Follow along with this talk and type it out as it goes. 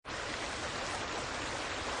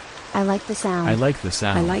I like the sound. I like the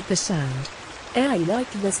sound. I like the sound. I like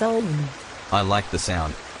the sound. I like the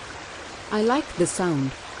sound. I like the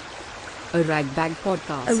sound. A Ragbag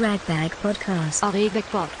podcast. A Ragbag podcast. A Ragbag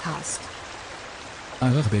podcast.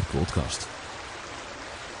 Een Ragbag podcast.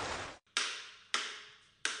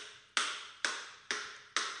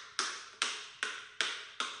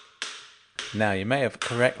 Now, you may have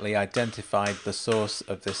correctly identified the source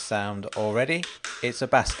of this sound already. It's a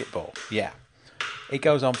basketball, yeah. It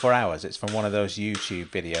goes on for hours. It's from one of those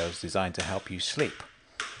YouTube videos designed to help you sleep.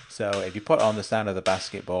 So if you put on the sound of the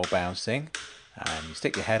basketball bouncing, and you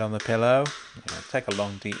stick your head on the pillow, take a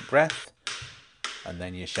long deep breath, and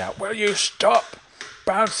then you shout, "Will you stop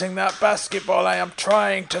bouncing that basketball? I am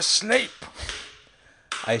trying to sleep."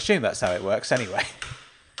 I assume that's how it works anyway.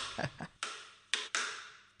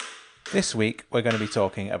 This week, we're going to be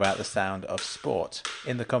talking about the sound of sport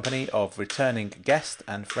in the company of returning guest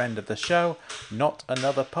and friend of the show, Not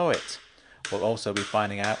Another Poet. We'll also be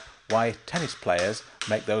finding out why tennis players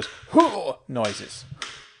make those hoo noises.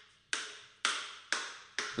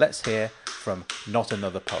 Let's hear from Not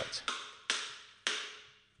Another Poet.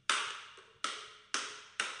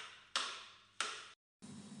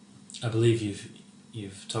 I believe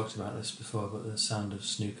you've talked about this before, but the sound of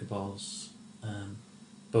snooker balls.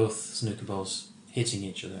 Both snooker balls hitting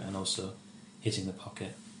each other and also hitting the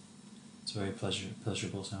pocket. It's a very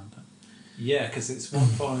pleasurable sound. Yeah, because it's one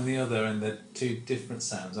following the other and they're two different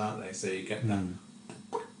sounds, aren't they? So you get that.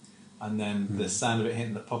 And then the sound of it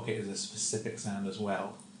hitting the pocket is a specific sound as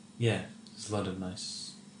well. Yeah, there's a lot of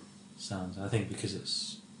nice sounds. I think because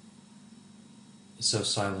it's so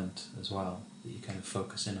silent as well that you kind of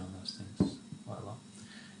focus in on those things quite a lot.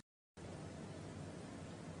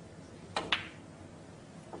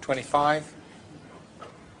 25.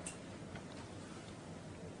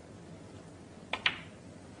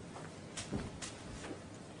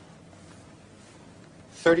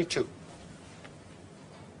 $32.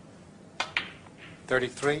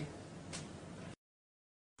 33.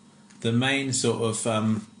 The main sort of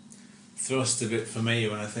thrust of it for me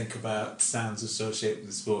when I think about sounds associated with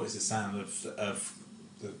the sport is the sound of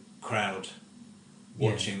the crowd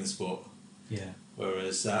watching the sport. Yeah.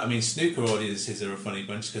 Whereas, snooker audiences are a funny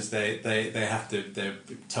bunch because they're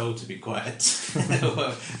told to be quiet.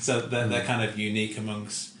 So they're kind of unique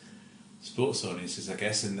amongst sports audiences, I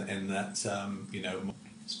guess, in that,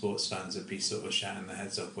 sports fans would be sort of shouting their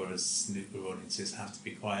heads off, whereas snooker audiences have to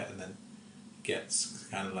be quiet, and then gets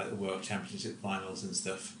kind of like the World Championship finals and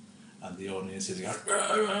stuff, and the audiences are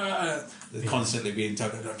going, they're constantly being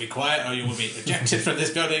told, "Don't be quiet or you will be ejected from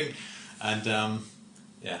this building." And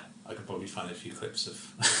I could probably find a few clips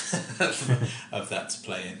of that to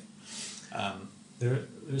play in. There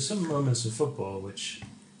are some moments in football which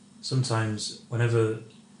sometimes, whenever,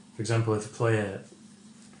 for example, if a player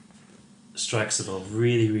strikes the ball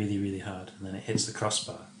really, really, really hard and then it hits the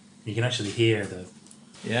crossbar, you can actually hear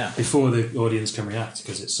before the audience can react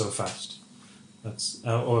because it's so fast.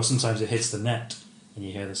 Or sometimes it hits the net and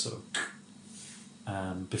you hear the sort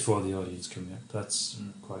of before the audience can react. That's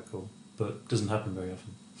quite cool, but it doesn't happen very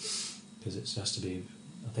often because it has to be.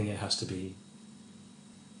 I think it has to be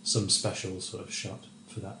some special sort of shot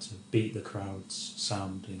for that to beat the crowd's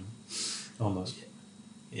sound, almost.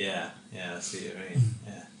 Yeah, I see what you mean.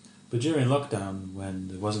 Yeah. But during lockdown, when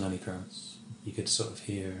there wasn't any crowds, you could sort of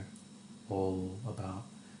hear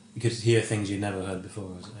you could hear things you'd never heard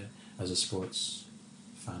before as a sports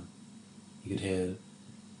fan. You could hear,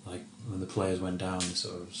 like, when the players went down, they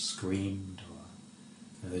sort of screamed,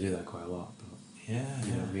 or they do that quite a lot, but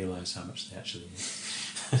you don't realise how much they actually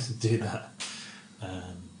do that.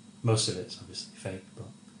 Most of it's obviously fake, but...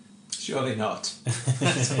 Surely not.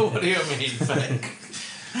 So what do you mean, fake?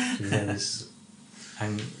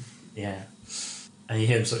 And you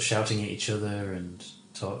hear them sort of shouting at each other and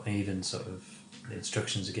even sort of the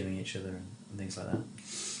instructions are giving each other and things like that,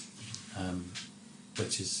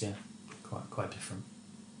 which is quite different.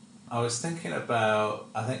 I was thinking about,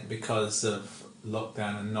 I think because of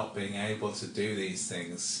lockdown and not being able to do these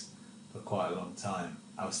things for quite a long time,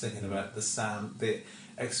 I was thinking about the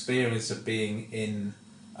experience of being in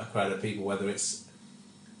a crowd of people, whether it's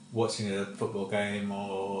watching a football game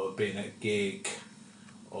or being at a gig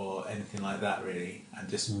or anything like that, really, and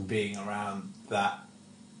just being around that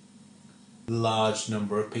large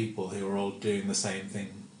number of people who are all doing the same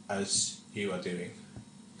thing as you are doing.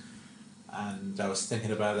 And I was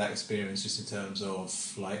thinking about that experience just in terms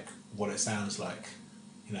of like what it sounds like,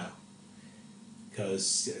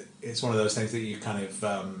 because it's one of those things that you kind of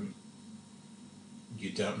you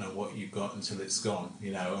don't know what you've got until it's gone.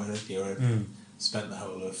 You're spent the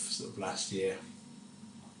whole of sort of last year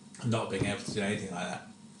not being able to do anything like that.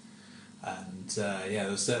 And there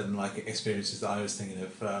were certain like experiences that I was thinking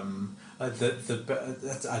of. I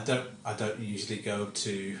don't usually go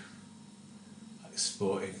to like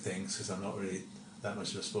sporting things because I'm not really that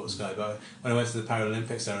much of a sports guy. But when I went to the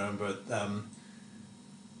Paralympics, I remember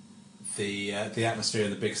the atmosphere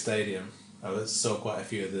in the big stadium. I saw quite a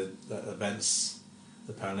few of the events,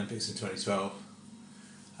 the Paralympics in 2012,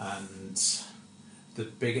 and the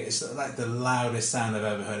biggest, like the loudest sound I've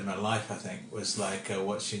ever heard in my life, I think, was like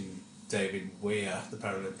watching David Weir, the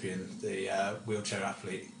Paralympian, the wheelchair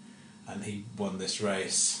athlete, and he won this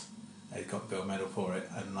race. He got the gold medal for it,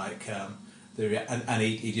 and like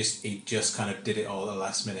he just kind of did it all at the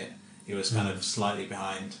last minute. He was kind of slightly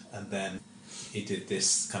behind, and then he did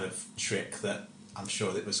this kind of trick that I'm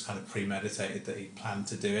sure that was kind of premeditated, that he planned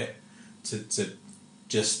to do it to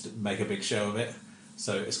just make a big show of it.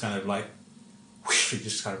 So it's kind of like whoosh, he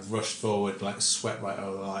just kind of rushed forward, like swept right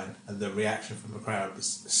over the line, and the reaction from the crowd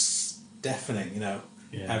was deafening. Yeah.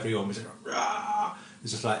 Everyone was just like, rah! It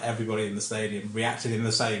was just like everybody in the stadium reacted in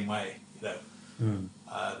the same way. And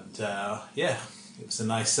it was a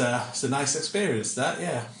nice experience. That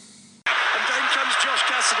And then comes Josh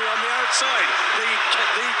Cassidy on the outside.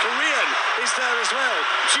 The Korean is there as well,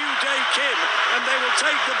 Ju Dae Kim, and they will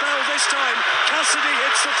take the bell this time. Cassidy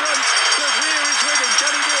hits the front, the rear is winning.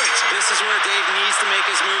 Can he do it? This is where Dave needs to make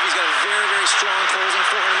his move. He's got a very, very strong closing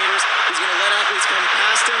 400 meters. He's going to let athletes come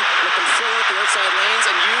past him, let them fill out the outside lanes,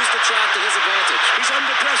 and use the track to his advantage. He's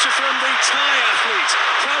under pressure from the Thai athlete,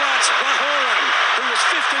 Prawat Wahoram, who was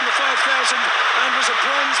fifth in the 5,000 and was a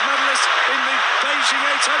bronze medalist in the Beijing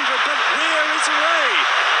 800. But Weir is away,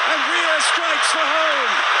 and Weir strikes for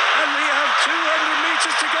home. And we have 200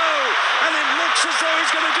 metres to go, and it looks as though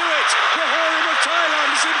he's going to do it. Wahoram of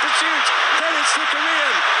Thailand is in pursuit. Then it's the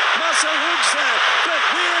Korean, Marcel Hoogs there. But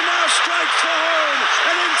Weir now strikes for home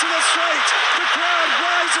and into the straight. The crowd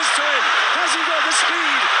rises to him. Has he got the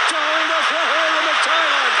speed to hold off Wahoram of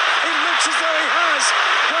Thailand? It looks as though he has.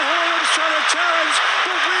 Wahoram's trying to challenge,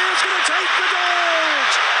 but Weir's going to take the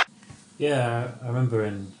gold. Yeah, I remember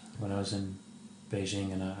when I was in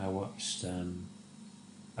Beijing and I watched.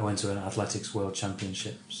 I went to an athletics world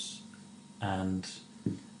championships, and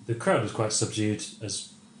the crowd was quite subdued.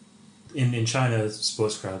 As in China,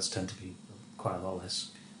 sports crowds tend to be quite a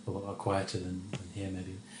lot quieter than here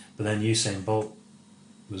maybe. But then Usain Bolt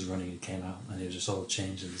was running, it came out, and it was just all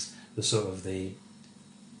changed. The sort of the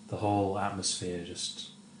whole atmosphere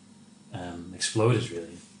just exploded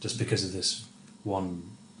really, just because of this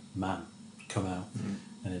one man come out,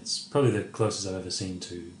 and it's probably the closest I've ever seen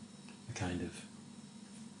to a kind of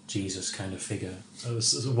Jesus kind of figure.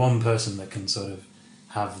 There's one person that can sort of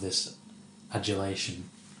have this adulation.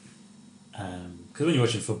 Because when you're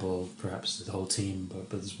watching football, perhaps the whole team, but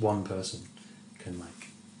there's one person can like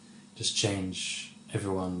just change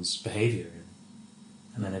everyone's behaviour,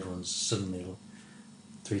 and then everyone's suddenly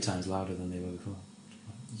 3 times louder than they were before.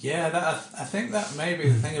 Yeah, I think that may be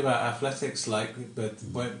the thing about athletics. Like, but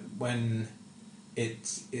when it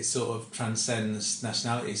sort of transcends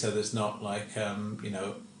nationality, so there's not like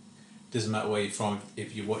doesn't matter where you're from.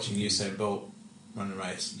 If you're watching Usain Bolt run a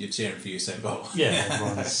race, you're cheering for Usain Bolt. Yeah,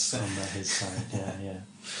 everyone's on his side. Yeah.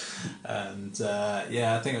 And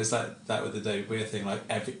I think it was like that with the David Weir thing. Like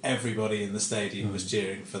everybody in the stadium was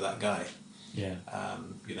cheering for that guy. Yeah.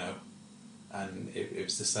 And it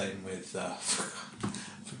was the same with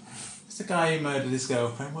it's the guy who murdered his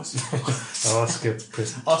girlfriend. What's his name? Oscar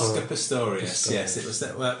Pistorius. Yes, it was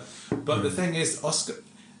that. Well, but the thing is,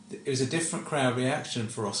 it was a different crowd reaction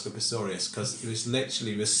for Oscar Pistorius because it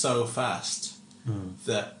was so fast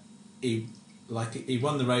that he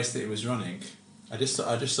won the race that he was running. I just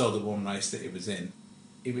saw the one race that he was in.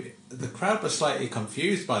 The crowd was slightly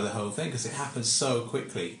confused by the whole thing because it happened so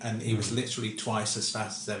quickly, and he was literally twice as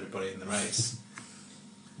fast as everybody in the race.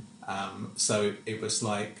 So it was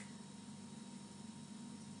like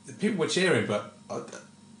people were cheering, but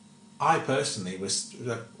I personally was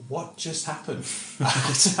like, "What just happened?"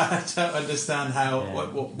 I don't understand how.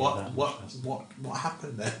 What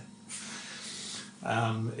happened there?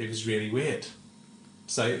 It was really weird.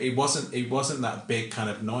 So it wasn't that big kind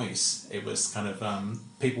of noise. It was kind of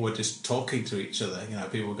people were just talking to each other.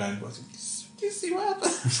 People were going, "Do you see what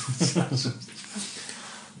happened?"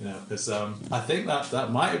 Because I think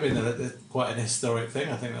that might have been quite an historic thing.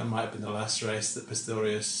 I think that might have been the last race that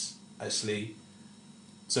Pistorius actually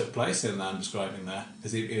took place in that I'm describing there,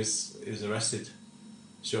 because he was arrested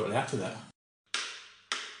shortly after that.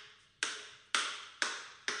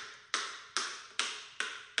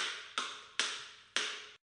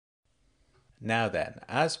 Now then,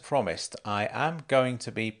 as promised, I am going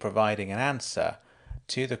to be providing an answer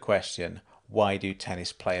to the question, Why do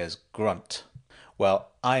tennis players grunt? Well,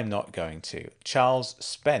 I'm not going to. Charles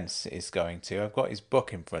Spence is going to. I've got his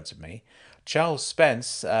book in front of me. Charles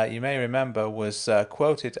Spence, you may remember, was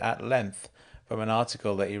quoted at length from an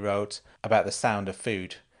article that he wrote about the sound of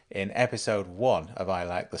food in episode 1 of I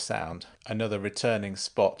Like the Sound. Another returning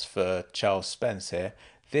spot for Charles Spence here.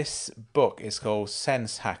 This book is called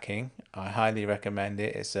Sense Hacking. I highly recommend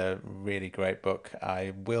it. It's a really great book.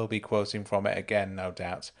 I will be quoting from it again, no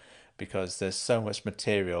doubt, because there's so much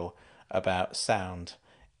material about sound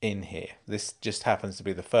in here. This just happens to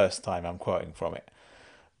be the first time I'm quoting from it.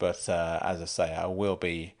 But as I say, I will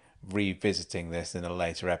be revisiting this in a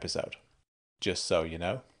later episode, just so you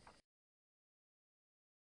know.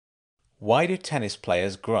 Why do tennis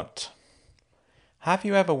players grunt? Have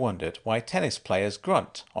you ever wondered why tennis players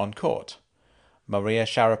grunt on court? Maria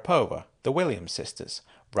Sharapova, the Williams sisters,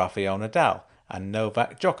 Rafael Nadal, and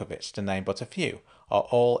Novak Djokovic, to name but a few, are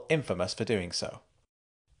all infamous for doing so.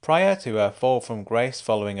 Prior to her fall from grace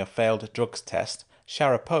following a failed drugs test,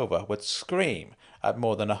 Sharapova would scream at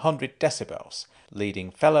more than 100 decibels,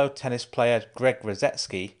 leading fellow tennis player Greg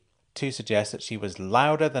Rosetsky to suggest that she was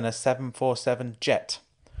louder than a 747 jet.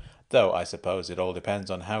 Though I suppose it all depends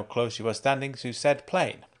on how close you are standing to said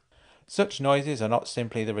plane. Such noises are not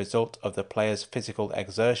simply the result of the player's physical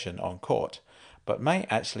exertion on court, but may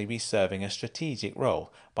actually be serving a strategic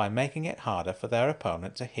role by making it harder for their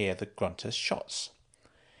opponent to hear the grunter's shots.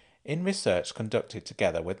 In research conducted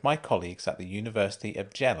together with my colleagues at the University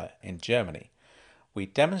of Jena in Germany, we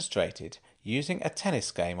demonstrated using a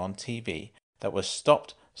tennis game on TV that was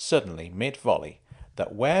stopped suddenly mid-volley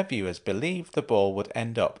that where viewers believed the ball would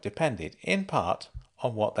end up depended, in part,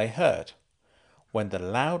 on what they heard. When the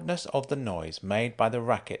loudness of the noise made by the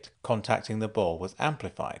racket contacting the ball was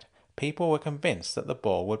amplified, people were convinced that the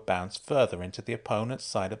ball would bounce further into the opponent's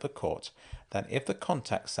side of the court than if the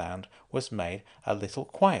contact sound was made a little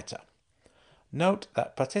quieter. Note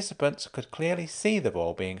that participants could clearly see the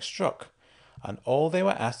ball being struck, and all they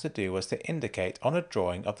were asked to do was to indicate on a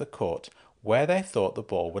drawing of the court where they thought the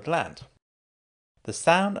ball would land. The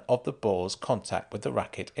sound of the ball's contact with the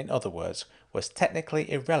racket, in other words, was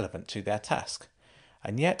technically irrelevant to their task.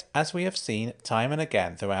 And yet, as we have seen time and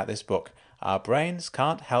again throughout this book, our brains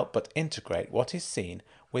can't help but integrate what is seen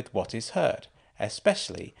with what is heard,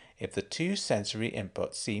 especially if the two sensory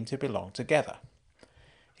inputs seem to belong together.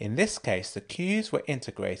 In this case, the cues were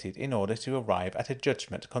integrated in order to arrive at a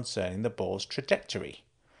judgment concerning the ball's trajectory.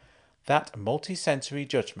 That multisensory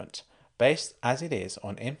judgment, based as it is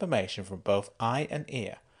on information from both eye and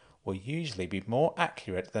ear, will usually be more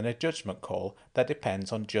accurate than a judgment call that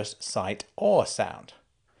depends on just sight or sound.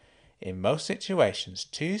 In most situations,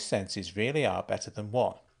 two senses really are better than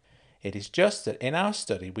one. It is just that in our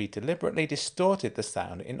study we deliberately distorted the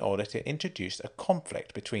sound in order to introduce a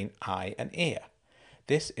conflict between eye and ear.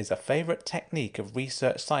 This is a favourite technique of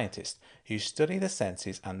research scientists who study the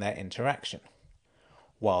senses and their interaction.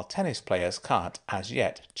 While tennis players can't, as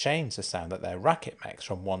yet, change the sound that their racket makes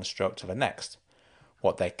from one stroke to the next,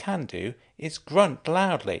 what they can do is grunt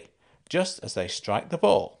loudly, just as they strike the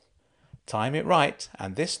ball. Time it right,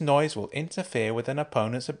 and this noise will interfere with an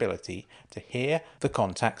opponent's ability to hear the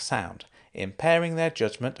contact sound, impairing their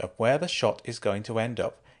judgment of where the shot is going to end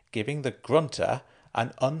up, giving the grunter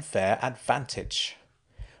an unfair advantage.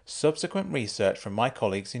 Subsequent research from my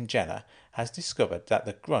colleagues in Jena has discovered that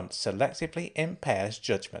the grunt selectively impairs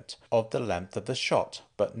judgment of the length of the shot,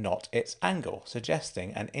 but not its angle,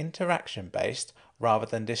 suggesting an interaction-based rather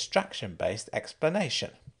than distraction-based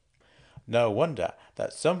explanation. No wonder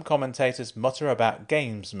that some commentators mutter about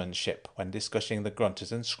gamesmanship when discussing the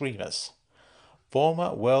grunters and screamers.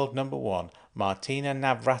 Former world number 1 Martina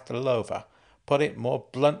Navratilova put it more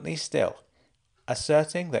bluntly still,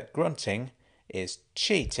 asserting that grunting is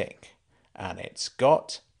cheating, and it's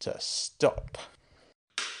got to stop.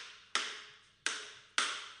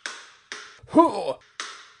 Hoo!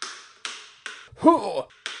 Hoo!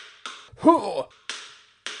 Hoo!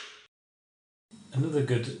 Another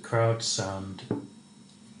good crowd sound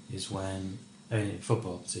is when, in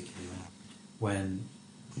football particularly, when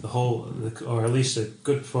the whole, or at least a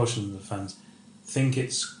good proportion of the fans think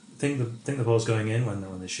the ball's going in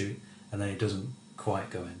when they shoot, and then it doesn't quite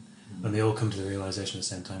go in. When they all come to the realization at the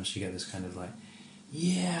same time, so you get this kind of like,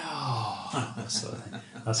 yeah, that sort of thing.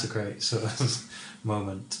 That's a great sort of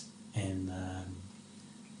moment in,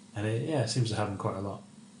 and it seems to happen quite a lot.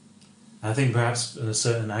 And I think perhaps at a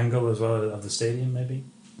certain angle as well of the stadium, maybe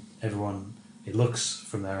everyone, it looks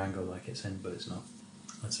from their angle like it's in, but it's not.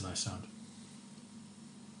 That's a nice sound.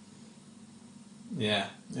 Yeah,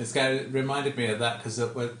 it's kind of reminded me of that because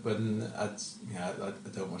when I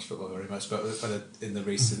don't watch football very much, but in the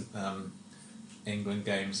recent England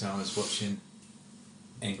games and I was watching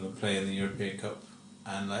England play in the European Cup,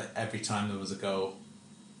 and like every time there was a goal,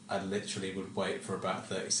 I literally would wait for about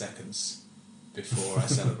 30 seconds before I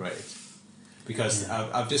celebrated. Because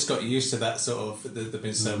I've just got used to that sort of. There've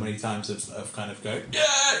been so many times of kind of going,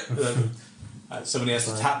 yeah! Somebody has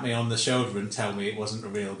to tap me on the shoulder and tell me it wasn't a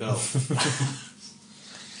real goal.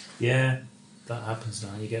 Yeah, that happens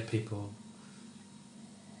now. You get people.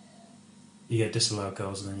 You get disallowed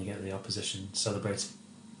goals, and then you get the opposition celebrating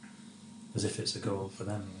as if it's a goal for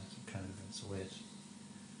them. It's a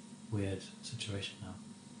weird situation now.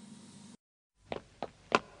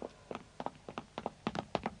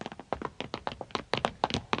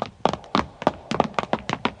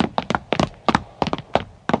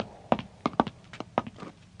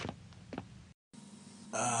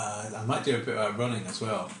 I might do a bit about running as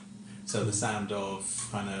well. So the sound of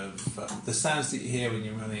the sounds that you hear when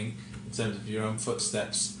you're running in terms of your own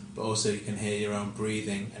footsteps, but also you can hear your own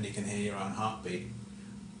breathing and you can hear your own heartbeat,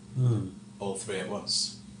 all three at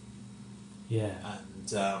once. Yeah.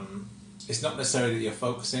 And it's not necessarily that you're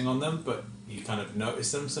focusing on them, but you kind of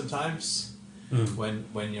notice them sometimes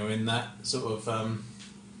when you're in that sort of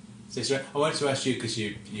situation. I wanted to ask you because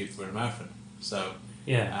you've run a marathon, so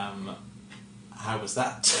yeah. How was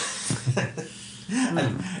that?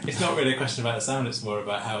 And it's not really a question about the sound; it's more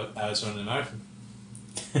about how it's running a marathon.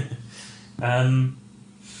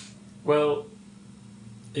 Well,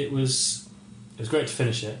 it was great to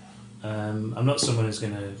finish it. I'm not someone who's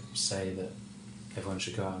going to say that everyone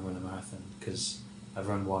should go out and run a marathon because I've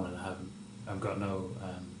run one and I've got no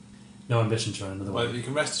ambition to run another one. Well, you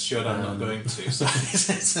can rest assured I'm not going to. So.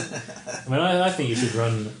 I mean, I think you should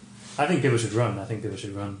run. I think people should run. I think people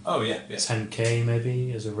should run. Oh yeah. 10k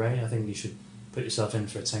maybe as a race. I think you should put yourself in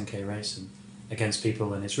for a 10k race and against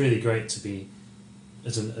people, and it's really great to be.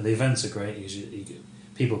 The events are great. You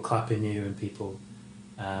people clapping you and people,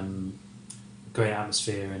 great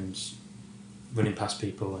atmosphere and running past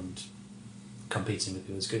people and competing with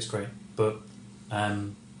people. It's great, but yeah,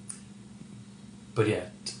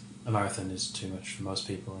 a marathon is too much for most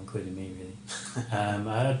people, including me. Really,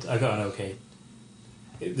 I got an okay.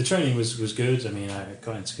 The training was good. I mean, I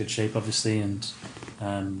got into good shape, obviously, and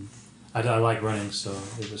I like running, so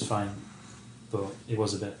it was fine. But it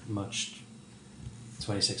was a bit much.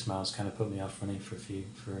 26 miles kind of put me off running for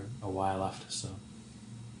a while after. So,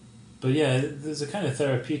 but yeah, there's a kind of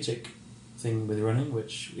therapeutic thing with running,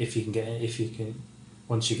 which if you can,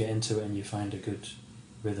 once you get into it and you find a good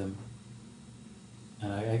rhythm,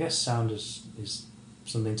 and I guess sound is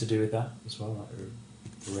something to do with that as well, like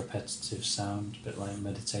a repetitive sound, a bit like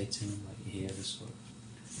meditating, like you hear this sort of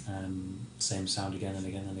same sound again and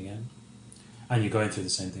again and again, and you're going through the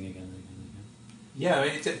same thing again and again and again. Yeah, I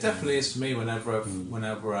mean, it definitely is for me. Whenever I've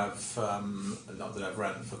not that I've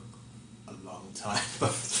run for a long time,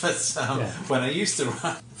 but when I used to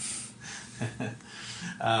run,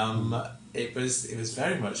 it was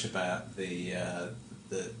very much about the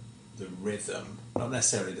rhythm, not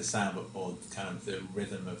necessarily the sound, but more kind of the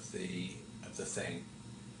rhythm of the thing.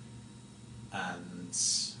 And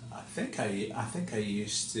I think I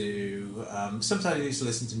used to sometimes I used to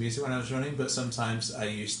listen to music when I was running, but sometimes I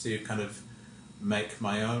used to kind of make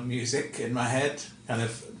my own music in my head, kind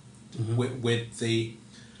of with the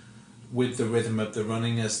rhythm of the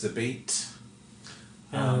running as the beat.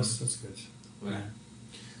 Yeah, that's good. Yeah.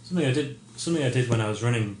 Something I did when I was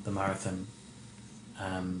running the marathon,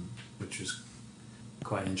 which was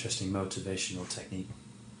quite an interesting motivational technique,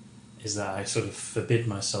 is that I sort of forbid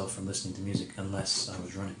myself from listening to music unless I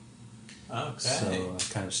was running. Okay. So I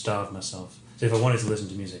kind of starved myself. So if I wanted to listen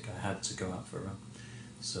to music, I had to go out for a run.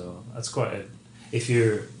 So that's quite a. I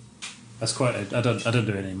don't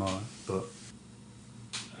do it anymore, but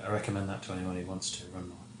I recommend that to anyone who wants to run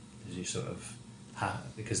more. Is you sort of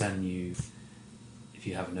because then if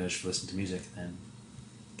you have an urge to listen to music, then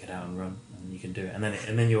get out and run, and you can do it. And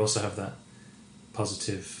then you also have that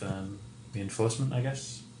positive reinforcement, I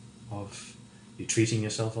guess, of you treating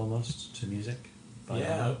yourself almost to music.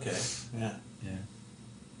 Yeah. Okay. Yeah. Yeah.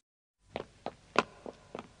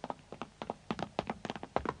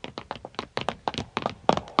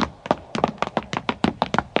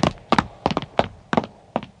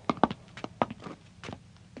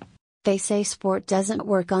 They say sport doesn't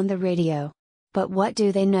work on the radio. But what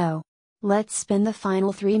do they know? Let's spend the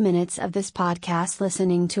final 3 minutes of this podcast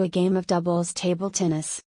listening to a game of doubles table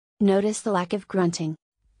tennis. Notice the lack of grunting.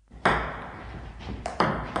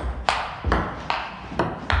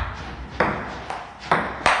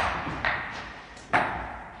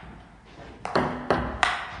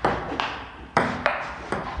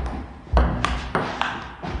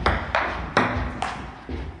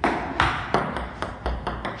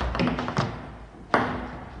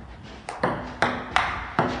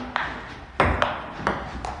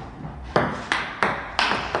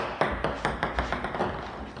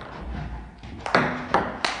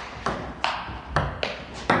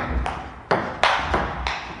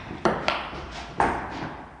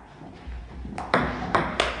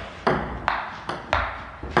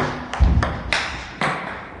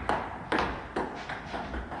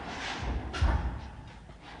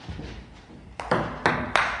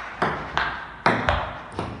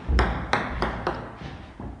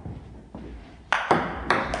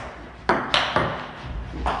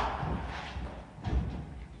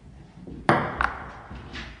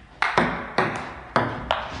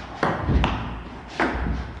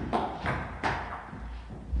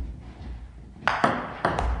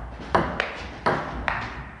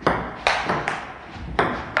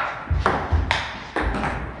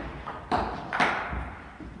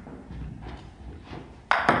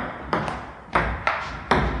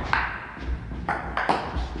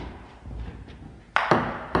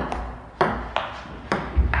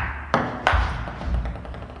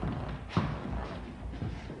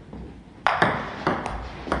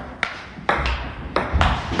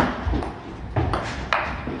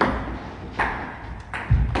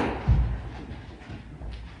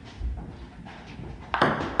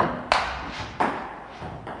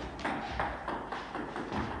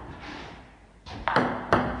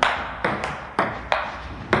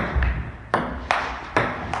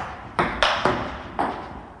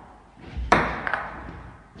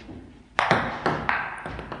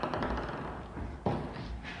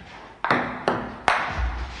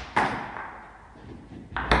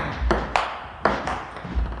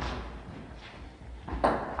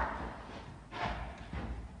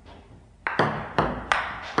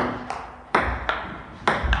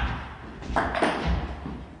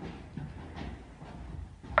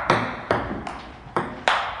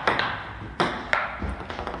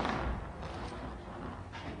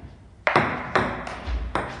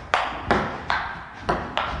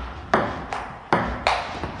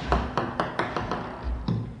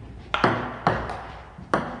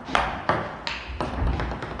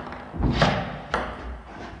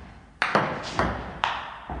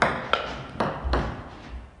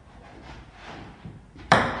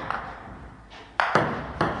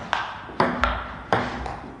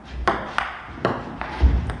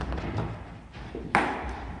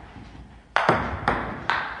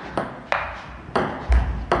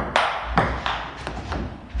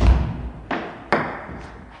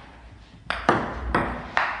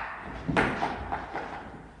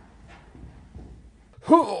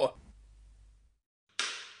 I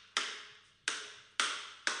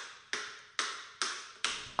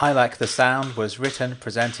Like the Sound was written,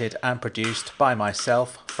 presented and produced by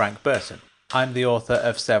myself, Frank Burton. I'm the author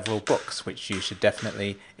of several books which you should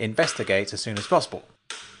definitely investigate as soon as possible.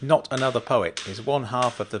 Not Another Poet is one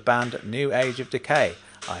half of the band New Age of Decay.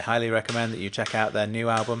 I highly recommend that you check out their new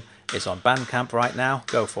album. It's on Bandcamp right now,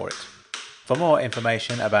 go for it. For more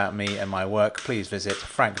information about me and my work, please visit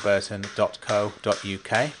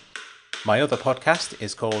frankburton.co.uk. My other podcast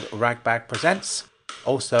is called Ragbag Presents.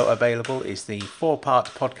 Also available is the 4-part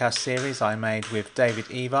podcast series I made with David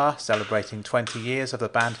Evar, celebrating 20 years of the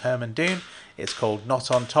band Herman Doon. It's called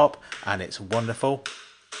Not On Top, and it's wonderful.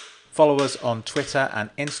 Follow us on Twitter and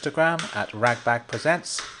Instagram at Ragbag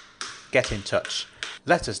Presents. Get in touch.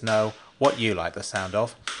 Let us know what you like the sound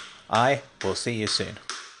of. I will see you soon.